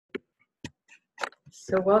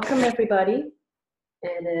So welcome everybody.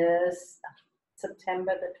 It is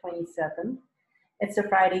September the 27th. It's a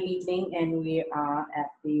Friday evening and we are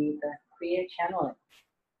at the Kria Channeling.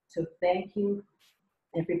 So thank you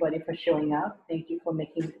everybody for showing up. Thank you for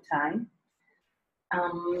making the time.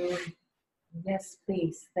 Yes,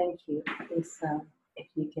 please, thank you. Please, if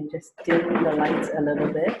you can just dim the lights a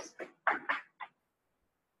little bit.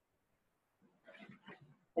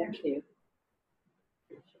 Thank you.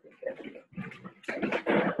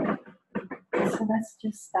 So let's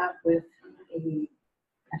just start with a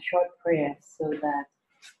short prayer so that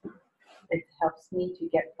it helps me to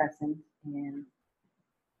get present and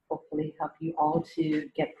hopefully help you all to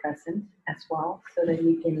get present as well so that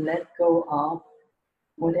you can let go of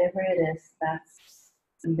whatever it is that's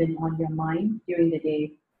been on your mind during the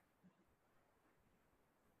day.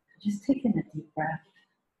 Just take in a deep breath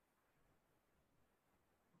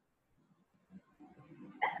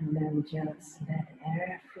and then just let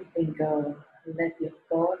everything go. Let your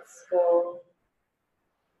thoughts go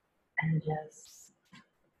and just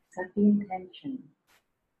set the intention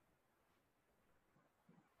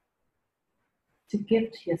to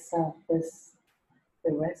give to yourself the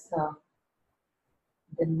rest of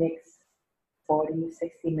the next 40,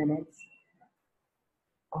 60 minutes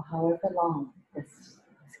or however long it's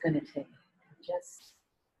going to take. Just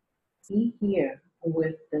be here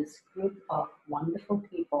with this group of wonderful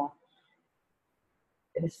people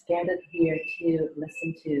that is gathered here to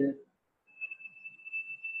listen to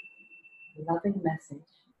a loving message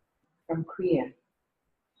from Kria.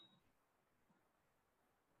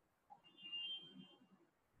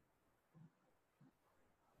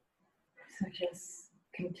 So just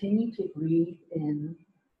continue to breathe in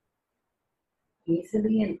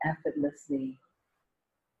easily and effortlessly,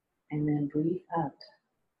 and then breathe out.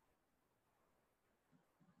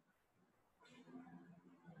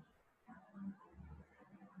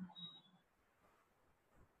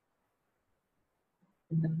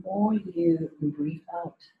 And the more you breathe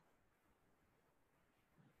out,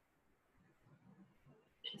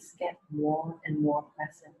 just get more and more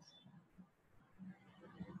present.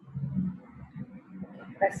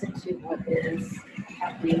 Present to what is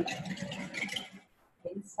happening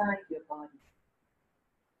inside your body.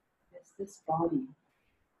 Because this body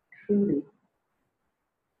truly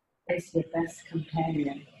is your best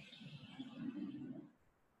companion.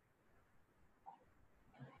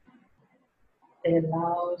 It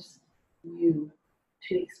allows you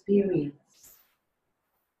to experience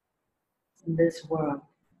this world.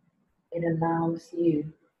 It allows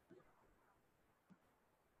you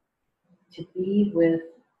to be with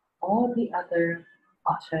all the other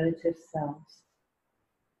alternative selves,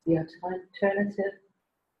 the alternative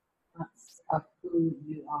parts of who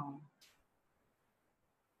you are,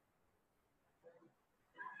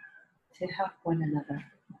 to help one another,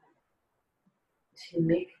 to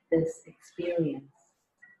make this experience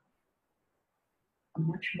a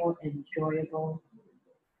much more enjoyable,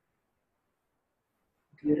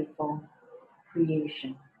 beautiful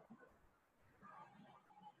creation.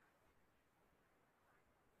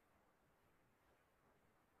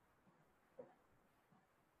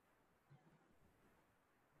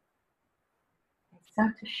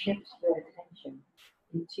 Start to shift your attention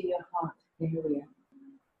into your heart area.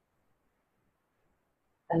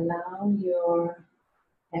 Allow your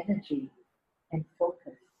energy and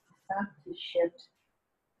focus to start to shift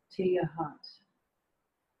to your heart.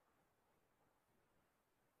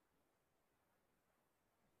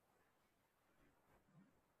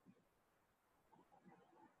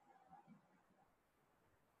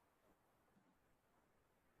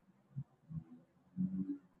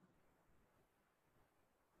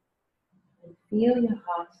 And feel your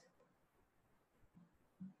heart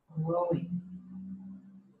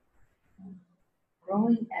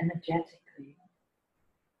growing energetically.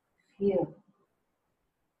 Feel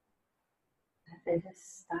that it is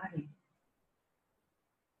starting,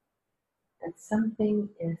 that something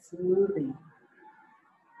is moving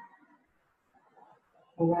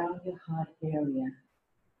around your heart area.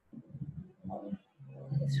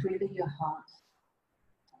 It's really your heart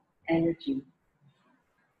energy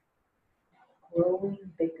growing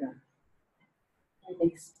bigger and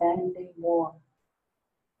expanding more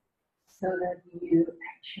so that you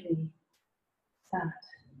actually start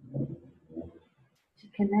to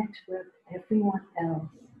connect with everyone else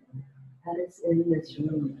that is in this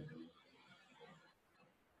room.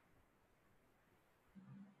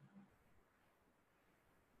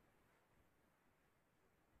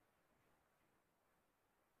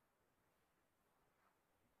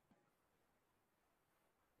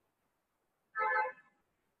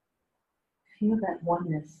 Feel that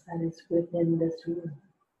oneness that is within this room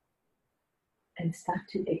and start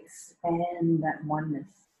to expand that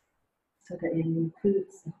oneness so that it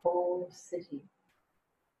includes the whole city.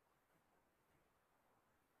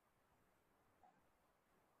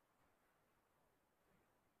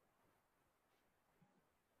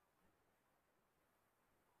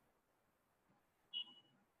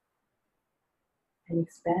 And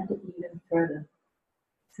expand it even further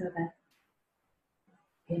so that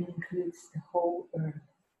it includes the whole earth.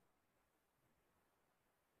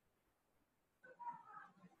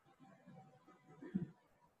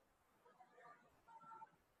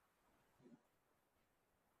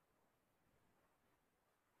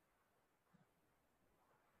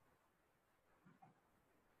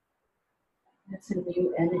 That's a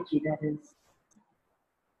new energy that is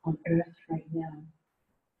on earth right now.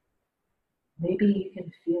 Maybe you can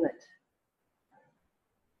feel it,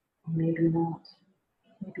 or maybe not.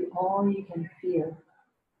 Maybe all you can feel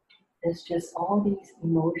is just all these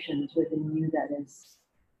emotions within you that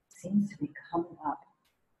seems to be coming up.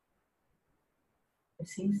 It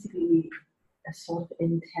seems to be a sort of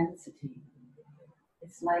intensity.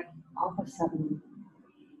 It's like all of a sudden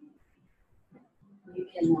you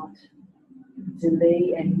cannot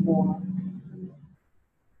delay anymore.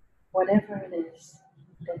 Whatever it is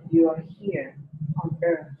that you are here on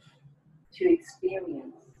earth to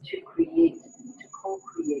experience, to create, to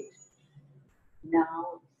co-create,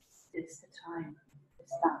 now is the time to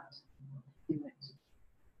start to do it.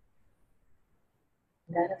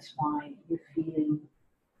 That is why you're feeling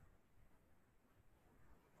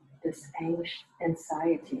this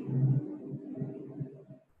anxiety.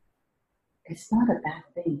 It's not a bad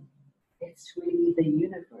thing. It's really the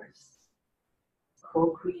universe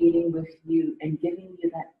co-creating with you and giving you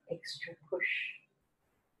that extra push.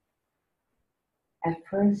 At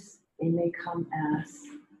first, it may come as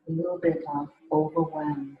a little bit of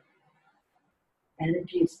overwhelm.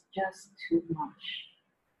 Energy is just too much.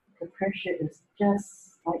 The pressure is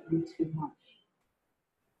just slightly too much.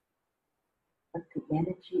 But the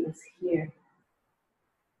energy is here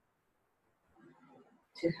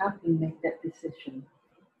to help you make that decision,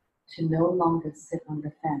 to no longer sit on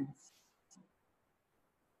the fence.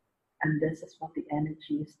 And this is what the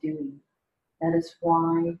energy is doing. That is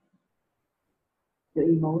why your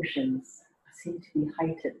emotions seem to be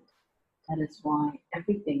heightened. That is why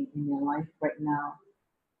everything in your life right now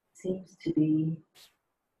seems to be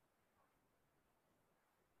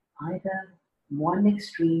either one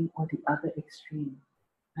extreme or the other extreme.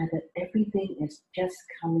 Either everything is just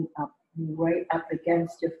coming up right up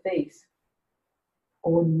against your face,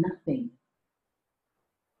 or nothing.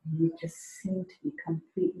 You just seem to be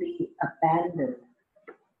completely abandoned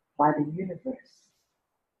by the universe.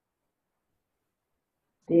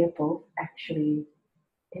 They are both actually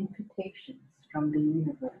invitations from the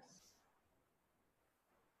universe.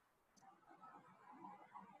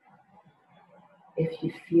 If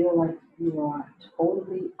you feel like you are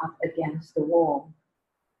totally up against the wall,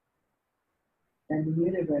 then the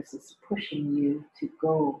universe is pushing you to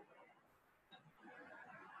go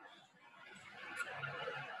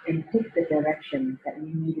and pick the direction that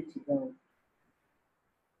you needed to go.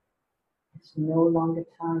 It's no longer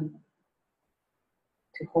time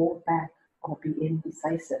to hold back or be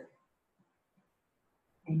indecisive.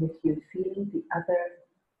 And if you're feeling the other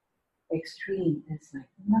extreme, it's like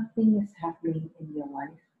nothing is happening in your life,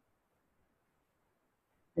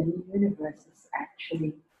 then the universe is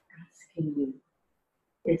actually asking you,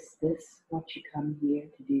 is this what you come here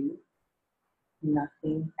to do?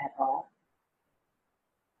 Nothing at all?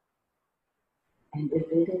 And if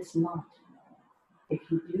it is not, if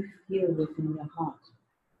you do feel within your heart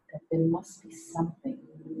that there must be something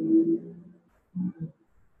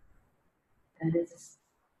that is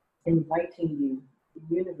inviting you,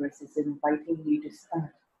 the universe is inviting you to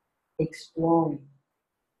start exploring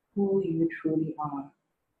who you truly are.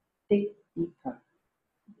 Dig deeper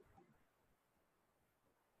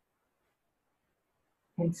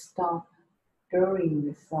and stop burying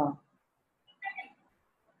yourself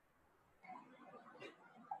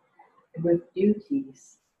with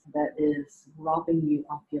duties that is robbing you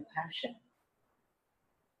of your passion,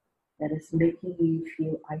 that is making you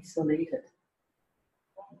feel isolated,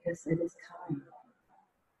 because it is time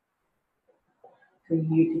for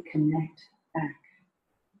you to connect back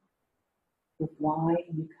with why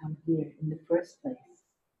you come here in the first place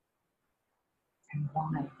and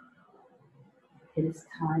why. It is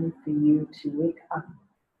time for you to wake up,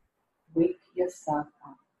 wake yourself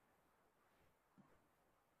up.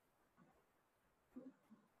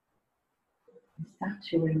 And start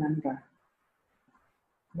to remember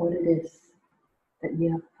what it is that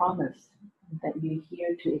you have promised that you're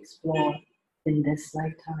here to explore in this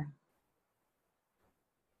lifetime.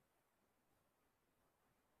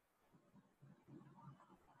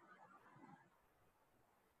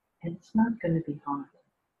 And it's not going to be hard.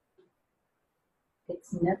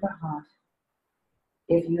 It's never hard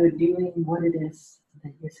if you're doing what it is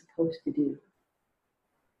that you're supposed to do.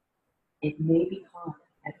 It may be hard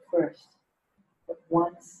at first, but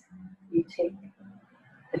once you take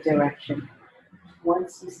a direction,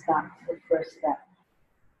 once you start the first step,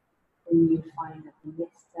 then you find that the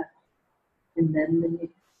next step, and then the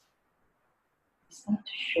next, you start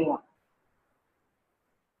to show up.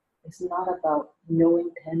 It's not about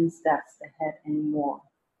knowing 10 steps ahead anymore.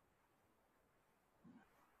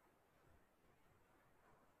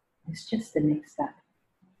 It's just the next step.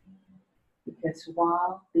 Because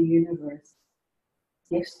while the universe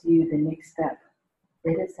gives you the next step,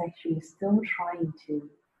 it is actually still trying to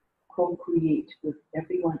co-create with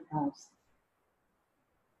everyone else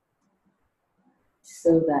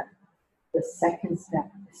so that the second step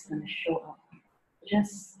is going to show up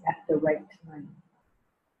just at the right time.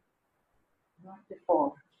 Not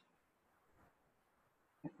before,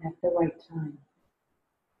 but at the right time.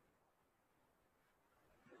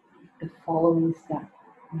 The following step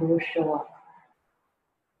will show up.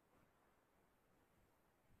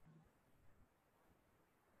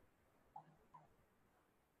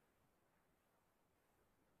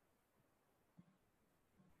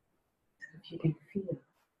 So if you can feel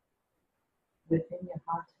within your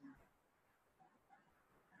heart now,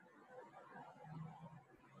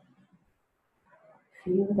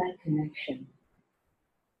 feel that connection.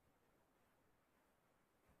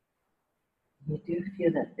 You do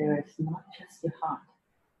feel that there is not just your heart,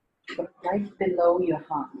 but right below your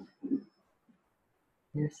heart,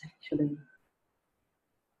 there's actually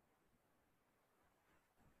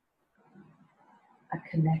a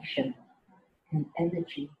connection, an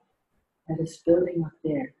energy that is building up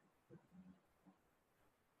there.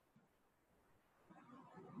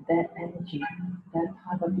 That energy, that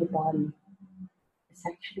part of your body, is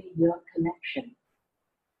actually your connection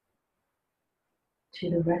to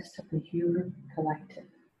the rest of the human collective.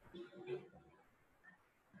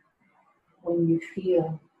 When you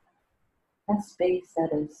feel that space that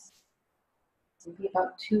is maybe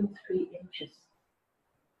about 2-3 inches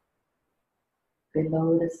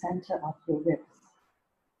below the center of your ribs,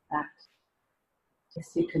 that is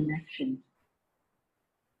your connection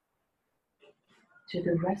to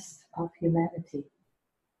the rest of humanity.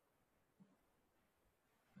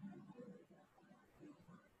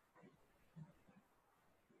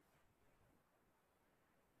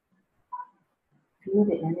 Feel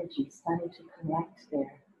the energy starting to collect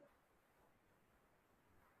there.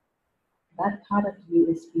 That part of you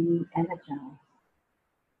is being energized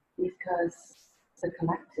because the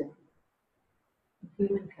collective, the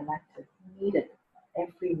human collective, needed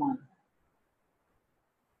everyone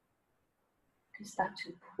to start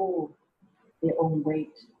to pull their own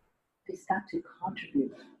weight, to start to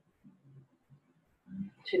contribute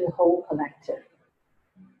to the whole collective.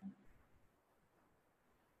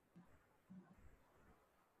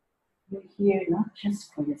 You're here not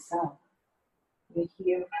just for yourself, you're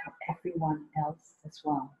here for everyone else as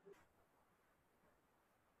well.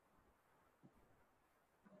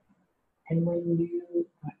 And when you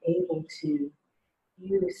are able to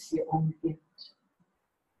use your own gift,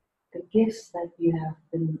 the gifts that you have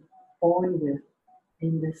been born with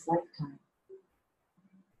in this lifetime,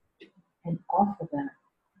 and offer that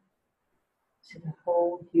to the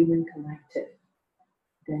whole human collective,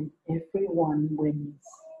 then everyone wins.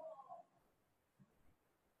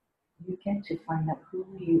 You get to find out who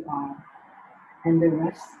you are, and the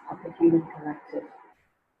rest of the human collective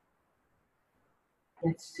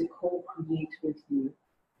gets to co-create with you,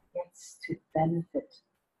 gets to benefit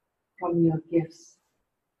from your gifts,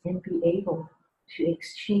 and be able to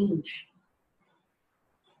exchange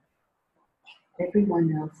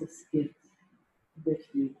everyone else's gifts with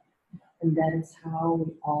you. And that is how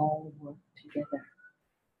we all work together.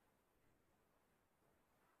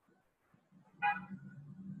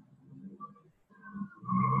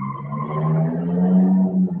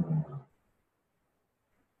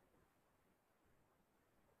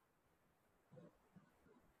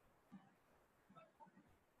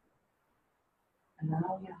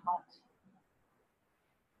 Allow your heart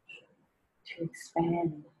to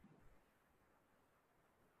expand.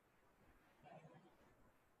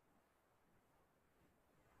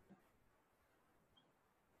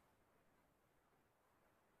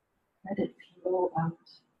 Let it flow out.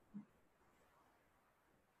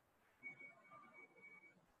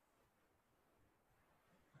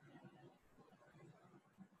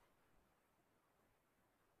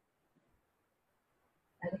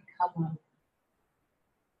 come up,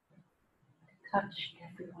 touch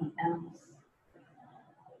everyone else,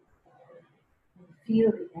 and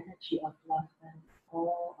feel the energy of love that is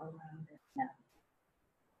all around us now.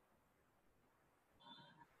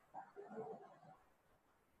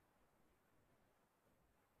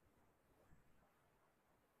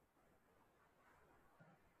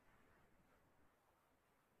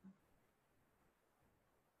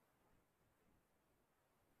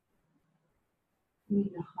 Feel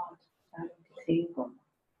your heart starting to tingle.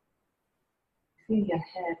 Feel your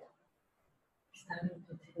head starting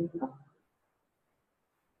to tingle.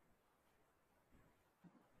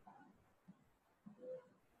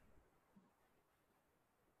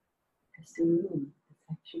 As the room is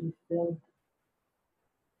actually filled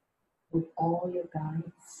with all your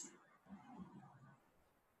guides,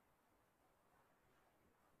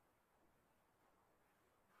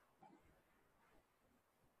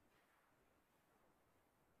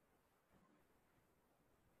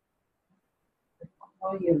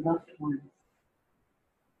 all your loved ones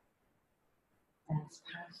that has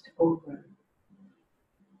passed over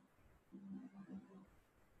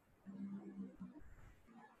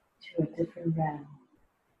to a different realm.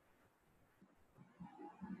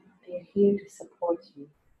 They are here to support you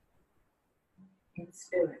in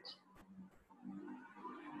spirit.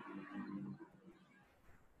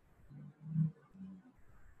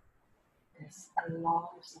 There's a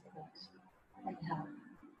lot of support and help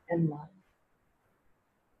and love.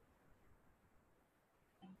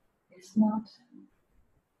 It's not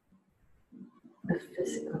a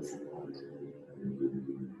physical support,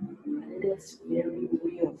 but it is very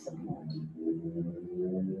real support.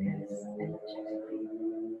 Because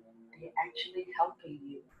energetically, they're actually helping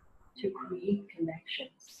you to create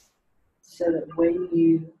connections so that when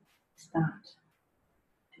you start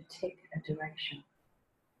to take a direction,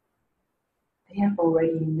 they have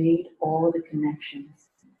already made all the connections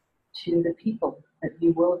to the people that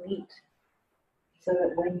you will meet, so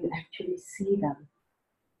that when you actually see them,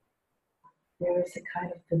 there is a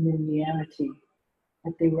kind of familiarity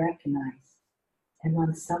that they recognize. And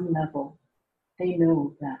on some level, they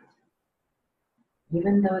know that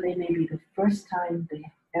even though they may be the first time they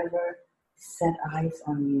have ever set eyes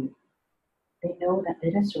on you, they know that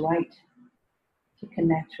it is right to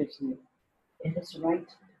connect with you. It is right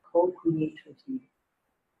to co-create with you.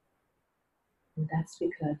 And that's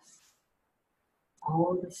because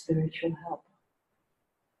all the spiritual help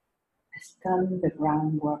has done the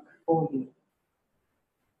groundwork for you.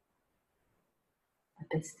 But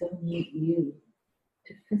they still need you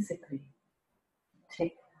to physically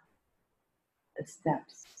take the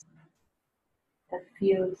steps that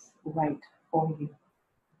feels right for you.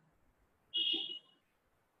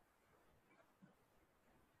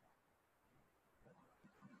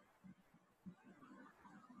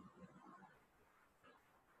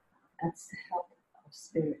 That's the help of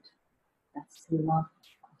spirit. That's the love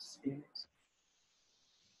of spirit.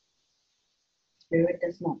 Spirit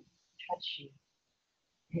does not judge you.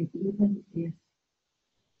 And even if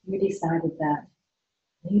you decided that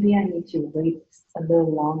maybe I need to wait a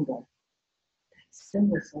little longer, that still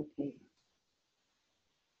is okay.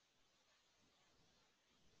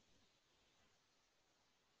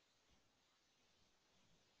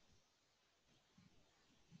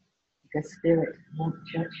 Because spirit won't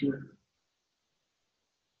judge you.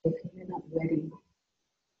 If you're not ready to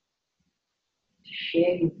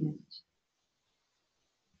share your gift,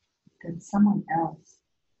 then someone else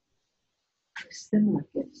with similar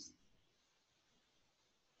gifts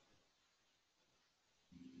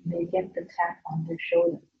may get the tap on their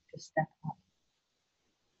shoulder to step up.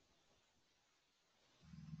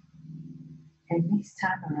 And next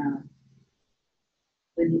time around,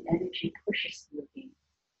 when the energy pushes you again,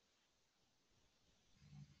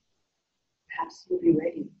 perhaps you'll be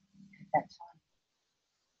ready at that time.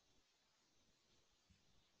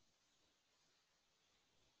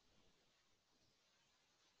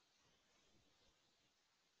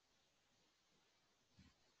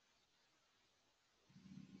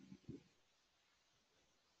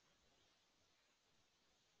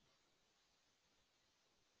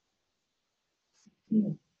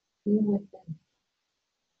 Feel with them.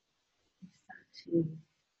 Start to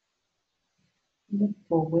look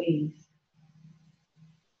for ways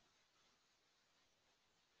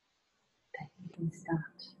that you can start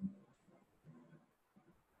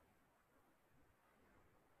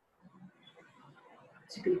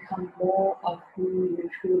to become more of who you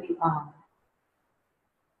truly are.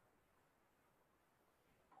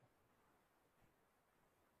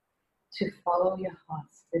 To follow your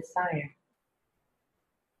heart's desire.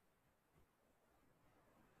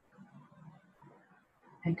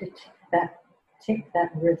 and to take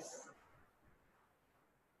that risk.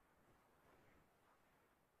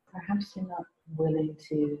 Perhaps you're not willing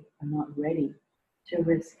to or not ready to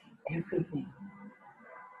risk everything,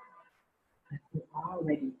 but you are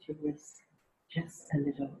ready to risk just a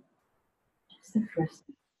little, just the first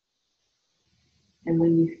step. And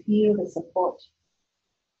when you feel the support,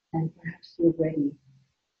 and perhaps you're ready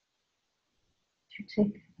to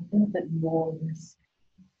take a little bit more risk,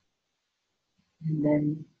 and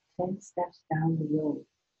then 10 steps down the road,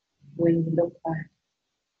 when you look back,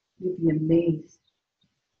 you'll be amazed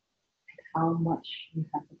at how much you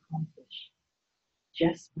have accomplished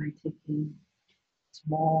just by taking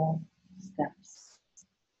small steps.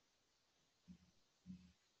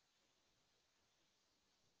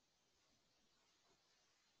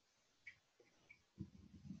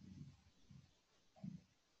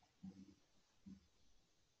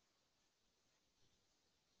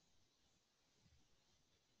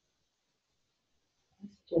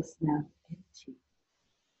 Let's just now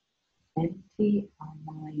empty our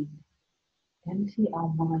mind, empty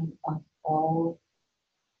our mind of all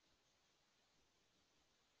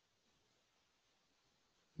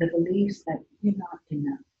the beliefs that you're not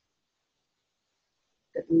enough,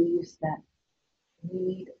 the beliefs that we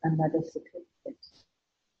need another certificate,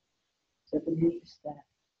 the beliefs that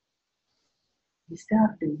you still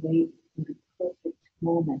have to wait for the perfect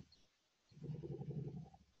moment.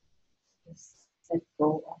 Just let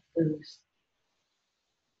go of those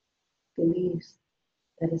beliefs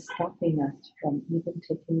that is stopping us from even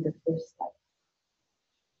taking the first step.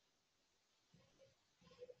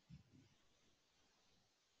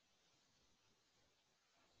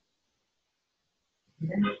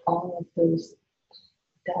 Let all of those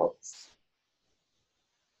doubts,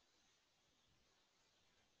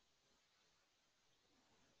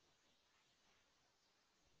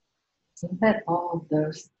 let all of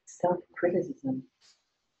those self-criticism,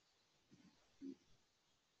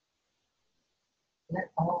 let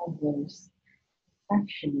all of those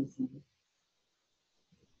perfectionism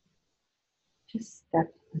just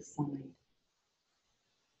step aside.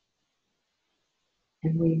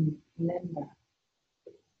 And we remember,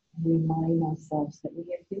 remind ourselves that we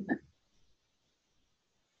are human.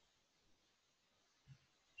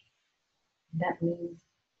 That means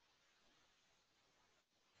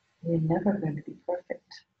we're never going to be perfect.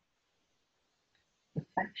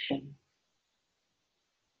 Perfection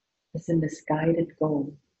is a misguided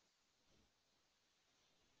goal.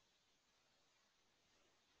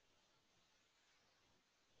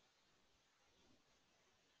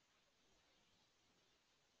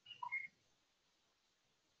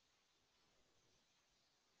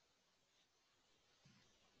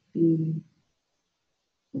 Be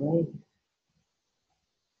brave.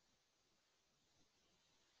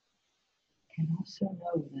 And also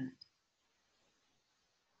know that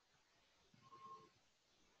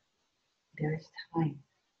there is time.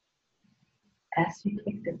 As you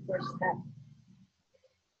take the first step,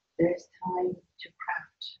 there is time to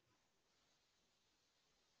craft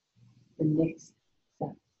the next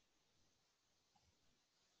step.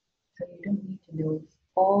 So you don't need to know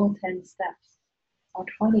all 10 steps, or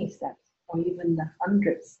 20 steps, or even the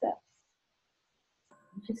 100 steps.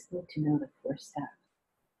 You just need to know the first step.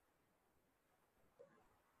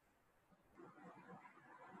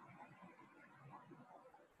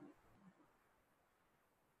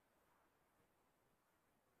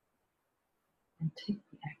 And take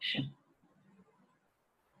the action.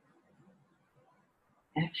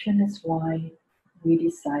 Action is why we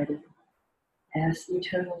decided as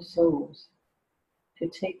eternal souls to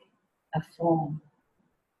take a form,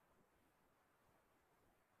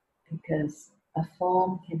 because a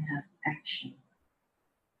form can have action.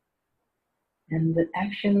 And the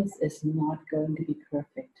actions is not going to be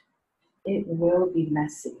perfect. It will be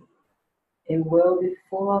messy. It will be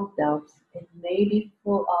full of doubts. It may be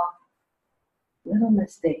full of little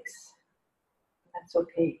mistakes. That's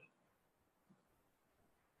okay.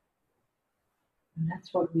 And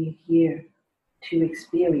that's what we're here to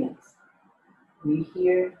experience. We're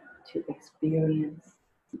here to experience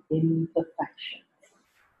the imperfections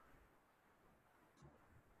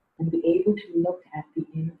and be able to look at the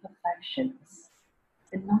imperfections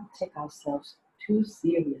and not take ourselves too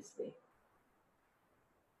seriously,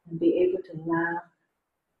 and be able to laugh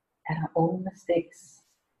at our own mistakes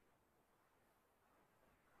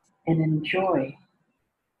and enjoy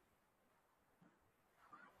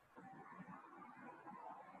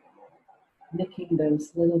making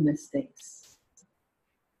those little mistakes,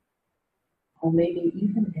 or maybe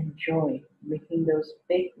even enjoy making those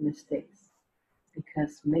big mistakes,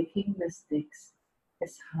 because making mistakes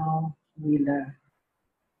is how we learn.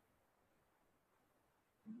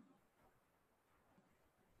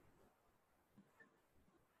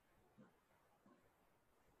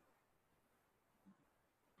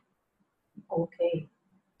 okay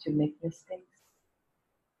to make mistakes.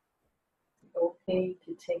 It's okay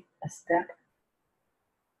to take a step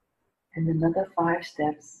and another 5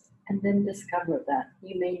 steps and then discover that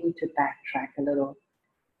you may need to backtrack a little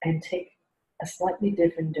and take a slightly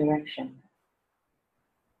different direction.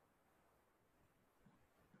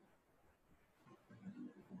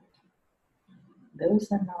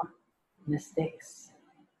 Those are not mistakes.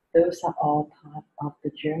 Those are all part of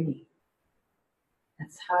the journey.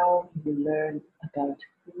 That's how you learn about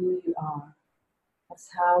who you are. That's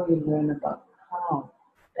how you learn about how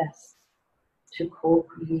best to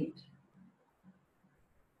co-create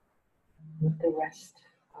with the rest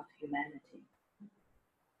of humanity.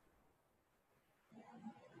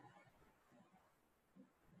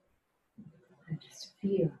 And just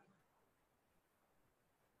feel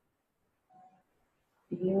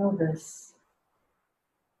this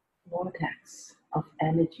vortex of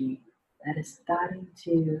energy that is starting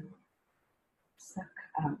to suck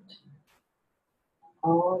out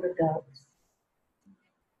all the doubts,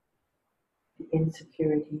 the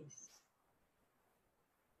insecurities,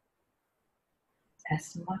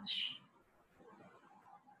 as much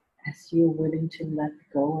as you're willing to let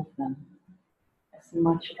go of them, as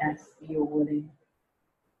much as you're willing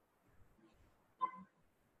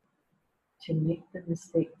to make the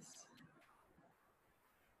mistakes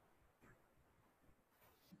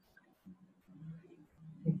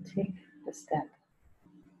and take the step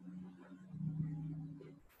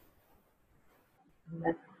and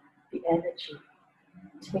let the energy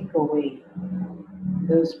take away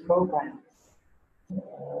those programs,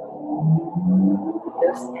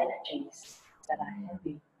 those energies that are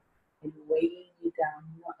heavy and weighing you down,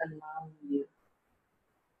 not allowing you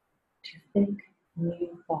to think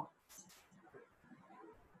new thoughts,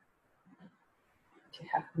 to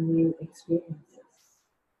have new experiences.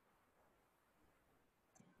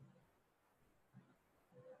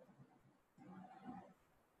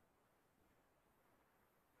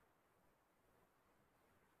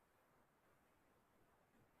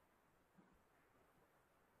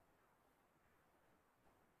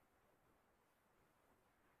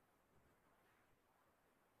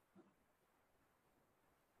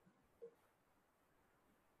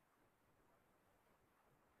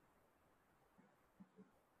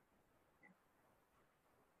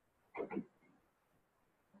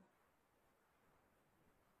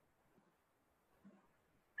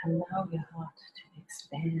 Allow your heart to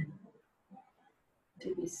expand,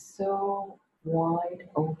 to be so wide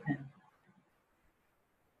open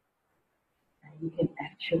that you can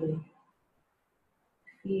actually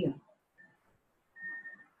feel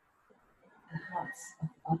the hearts of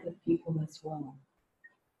other people as well.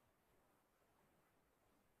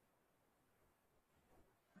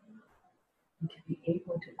 And to be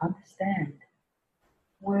able to understand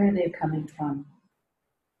where they're coming from.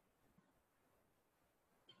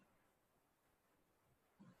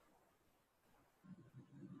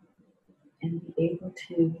 And be able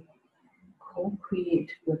to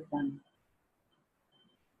co-create with them.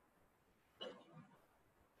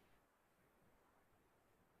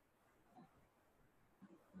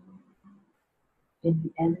 In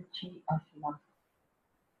the energy of love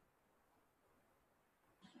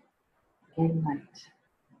and light.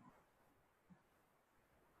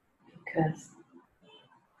 Because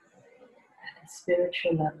at a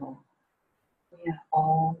spiritual level, we are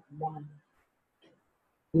all one.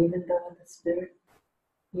 Even though at the spirit,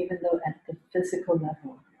 even though at the physical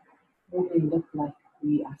level, we may look like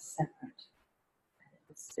we are separate. At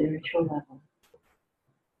the spiritual level,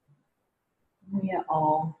 we are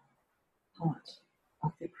all part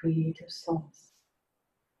of the creative source.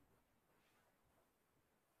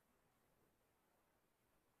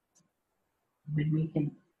 When we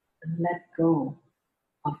can let go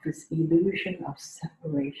of this illusion of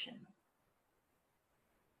separation,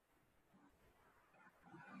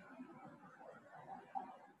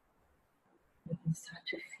 we can start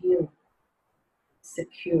to feel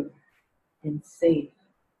secure and safe.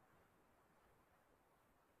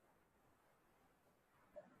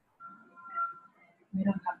 We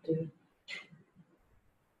don't have to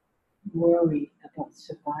worry about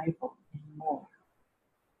survival anymore.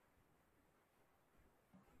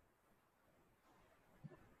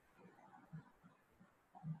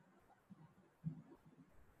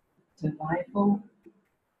 Survival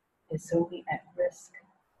is only at risk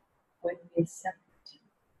when we separate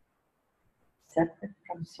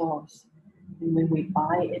from source. And when we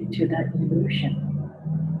buy into that illusion,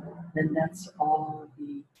 then that's all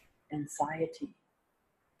the anxiety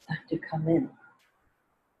start to come in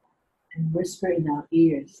and whisper in our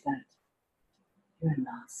ears that you're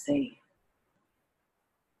not safe.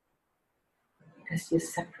 because you're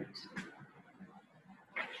separate.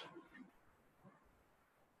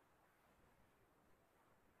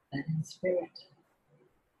 But in spirit,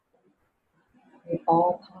 we're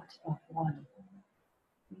all part of one.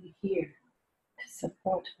 We're here to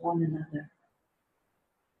support one another.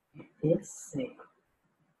 It is safe.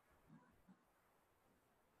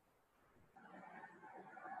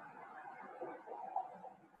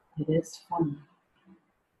 It is fun.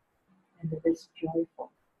 And it is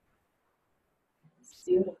joyful. It's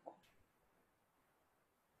beautiful.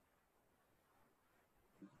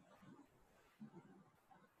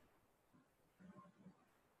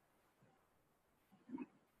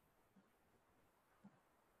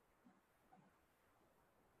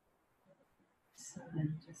 So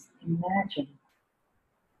then just imagine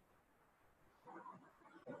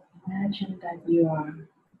that you are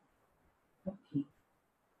looking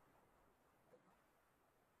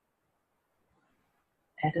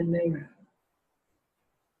at a mirror.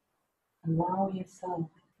 Allow yourself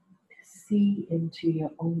to see into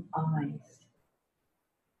your own eyes.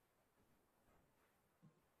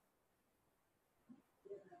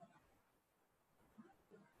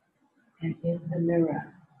 And in the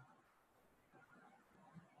mirror,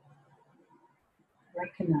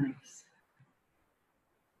 recognize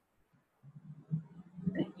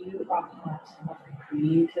that you are part of the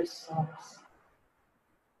creative source.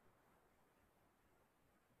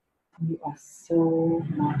 You are so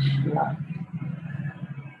much love.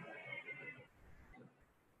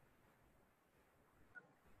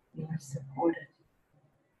 You are supported.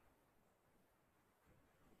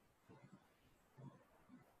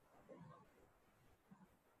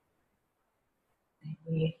 And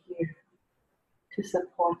we are here to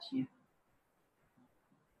support you.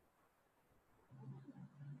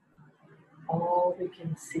 All we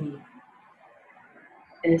can see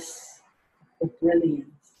is the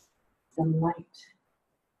brilliance, the light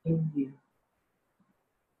in you.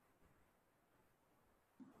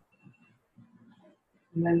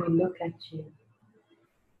 When we look at you,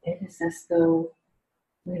 it is as though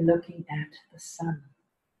we're looking at the sun.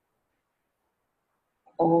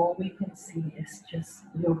 All we can see is just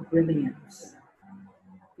your brilliance,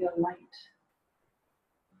 your light.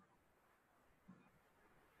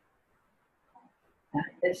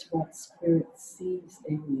 That is what Spirit sees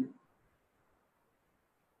in you,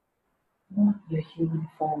 not your human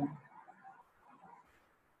form,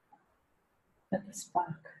 but the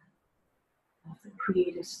spark of the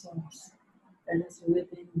creative source that is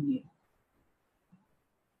within you.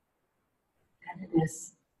 And it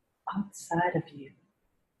is outside of you.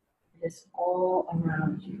 It is all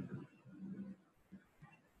around you.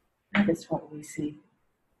 That is what we see.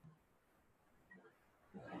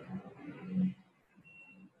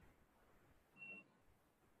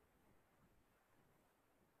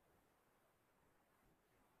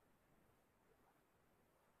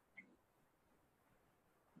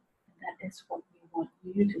 That is what we want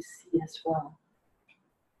you to see as well.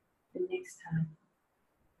 The next time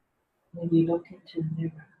when you look into the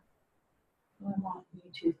mirror, we want you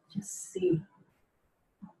to just see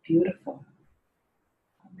how beautiful,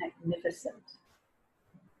 how magnificent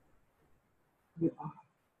you are.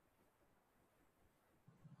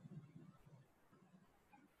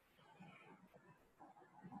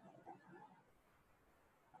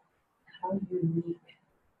 How unique,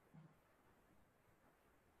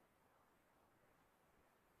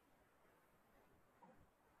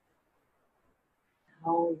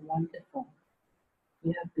 how wonderful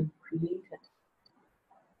you have been created.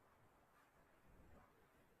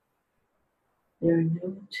 There are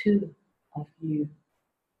no two of you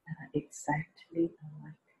that are exactly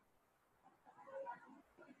alike.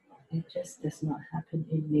 It just does not happen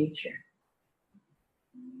in nature.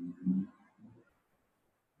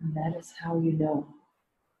 And that is how you know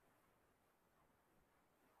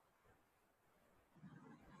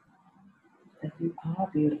that you are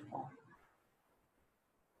beautiful.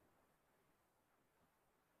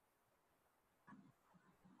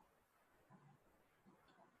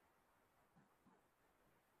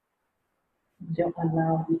 Don't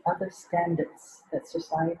allow the other standards that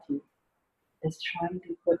society is trying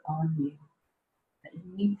to put on you. That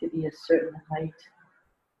you need to be a certain height,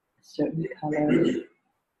 a certain color,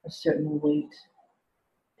 a certain weight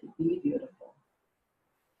to be beautiful.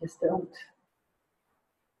 Just don't.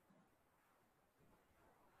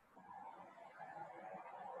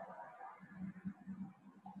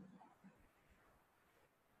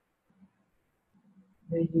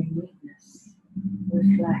 Your uniqueness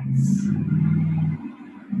reflects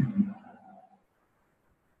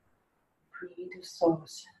creative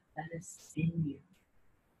source that is in you.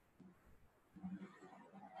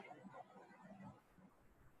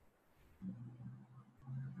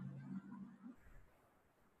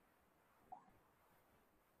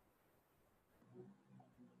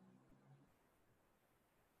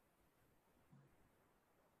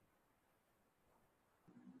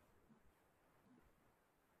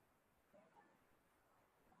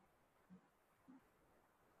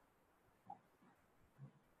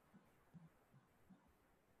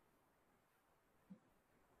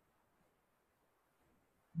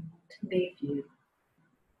 to bathe you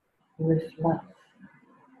with love.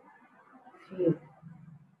 Feel.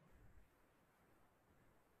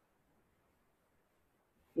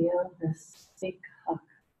 Feel this big hug,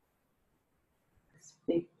 this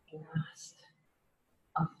big blast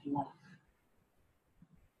of love,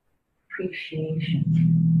 appreciation,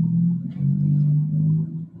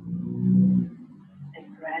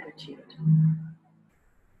 and gratitude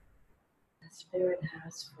the Spirit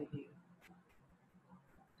has for you.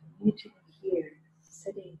 You to be here,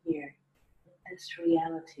 sitting here in this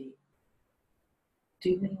reality,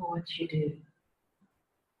 doing what you do.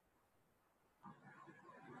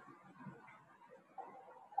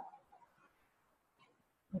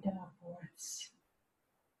 Without words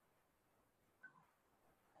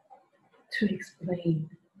to explain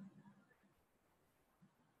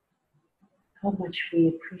how much we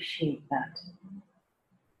appreciate that.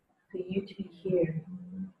 For you to be here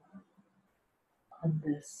on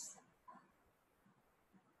this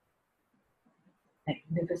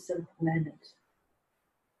magnificent planet,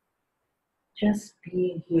 just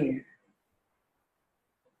being here,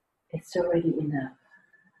 it's already enough.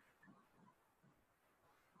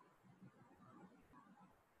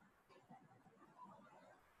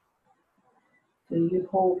 So you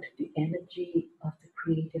hold the energy of the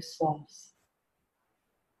creative source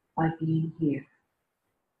by being here.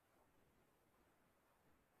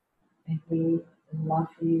 And we love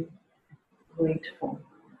you, grateful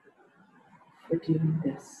for doing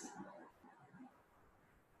this.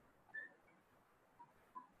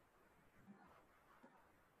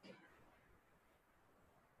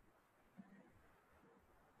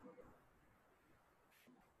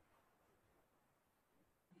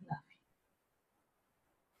 Love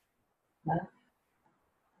you. Love,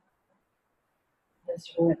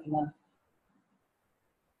 this word love,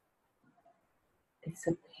 it's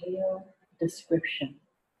a pale description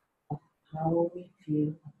of how we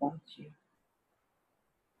feel about you.